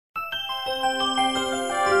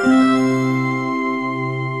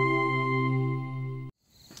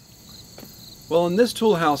Well, in this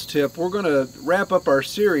tool house tip, we're going to wrap up our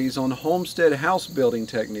series on homestead house building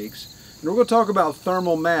techniques, and we're going to talk about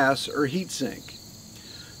thermal mass or heat sink.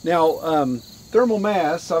 Now, thermal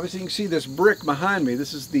mass, obviously you can see this brick behind me.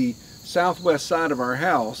 This is the southwest side of our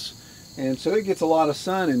house, and so it gets a lot of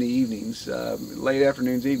sun in the evenings, late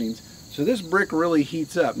afternoons, evenings. So this brick really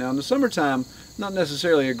heats up. Now in the summertime, not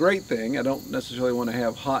necessarily a great thing. I don't necessarily want to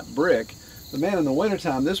have hot brick, but man, in the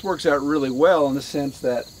wintertime, this works out really well in the sense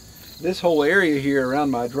that this whole area here around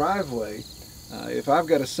my driveway, if I've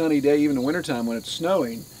got a sunny day, even in the wintertime when it's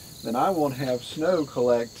snowing, then I won't have snow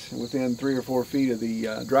collect within 3 or 4 feet of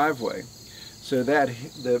the driveway. So that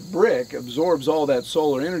the brick absorbs all that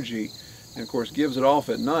solar energy and of course gives it off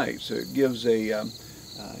at night. So it gives a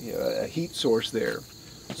heat source there.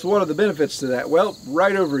 So what are the benefits to that? Well,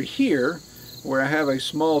 right over here where I have a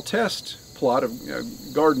small test plot of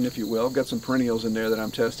garden, if you will, I've got some perennials in there that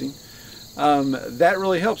I'm testing. That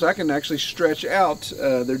really helps. I can actually stretch out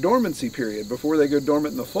their dormancy period before they go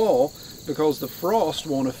dormant in the fall, because the frost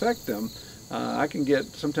won't affect them. I can get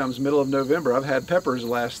sometimes middle of November. I've had peppers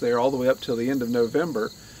last there all the way up till the end of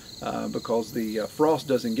November because the frost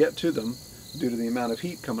doesn't get to them due to the amount of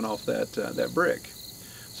heat coming off that brick.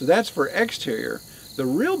 So that's for exterior. The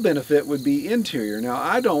real benefit would be interior. Now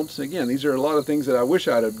I don't, again, these are a lot of things that I wish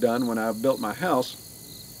I'd have done when I built my house.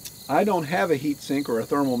 I don't have a heat sink or a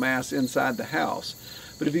thermal mass inside the house.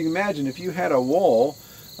 But if you can imagine, if you had a wall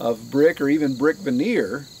of brick or even brick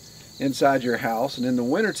veneer inside your house, and in the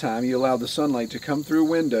wintertime you allow the sunlight to come through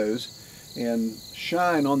windows and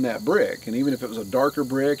shine on that brick, and even if it was a darker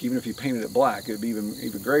brick, even if you painted it black, it would be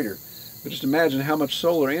even greater. But just imagine how much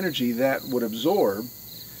solar energy that would absorb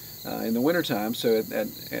in the wintertime. So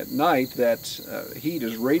at night that heat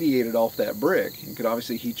is radiated off that brick and could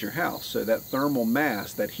obviously heat your house. So that thermal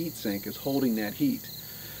mass, that heat sink, is holding that heat.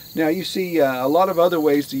 Now you see a lot of other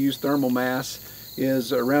ways to use thermal mass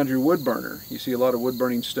is around your wood burner. You see a lot of wood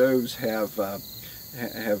burning stoves have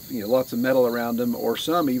lots of metal around them, or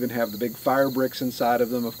some even have the big fire bricks inside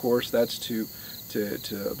of them. Of course, that's to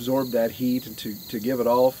absorb that heat and to give it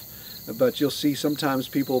off. But you'll see sometimes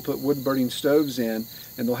people put wood burning stoves in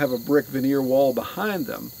and they'll have a brick veneer wall behind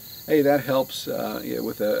them. Hey, that helps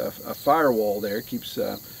with a firewall there. It keeps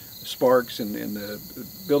sparks and the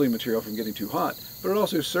building material from getting too hot. But it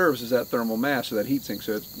also serves as that thermal mass or that heat sink,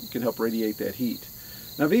 so it can help radiate that heat.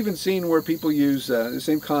 And I've even seen where people use the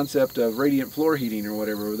same concept of radiant floor heating or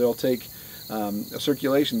whatever, where they'll take a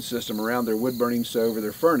circulation system around their wood burning stove or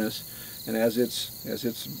their furnace, and as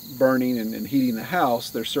it's burning and heating the house,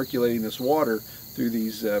 they're circulating this water through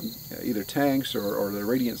these either tanks or the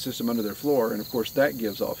radiant system under their floor, and of course that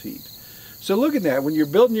gives off heat. So look at that. When you're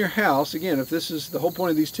building your house, again, if this is the whole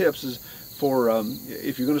point of these tips is for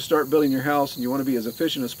if you're going to start building your house and you want to be as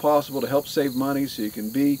efficient as possible to help save money so you can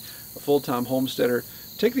be a full-time homesteader,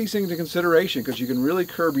 take these things into consideration, because you can really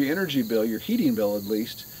curb your energy bill, your heating bill at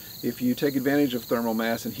least, if you take advantage of thermal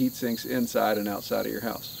mass and heat sinks inside and outside of your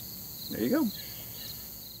house. There you go.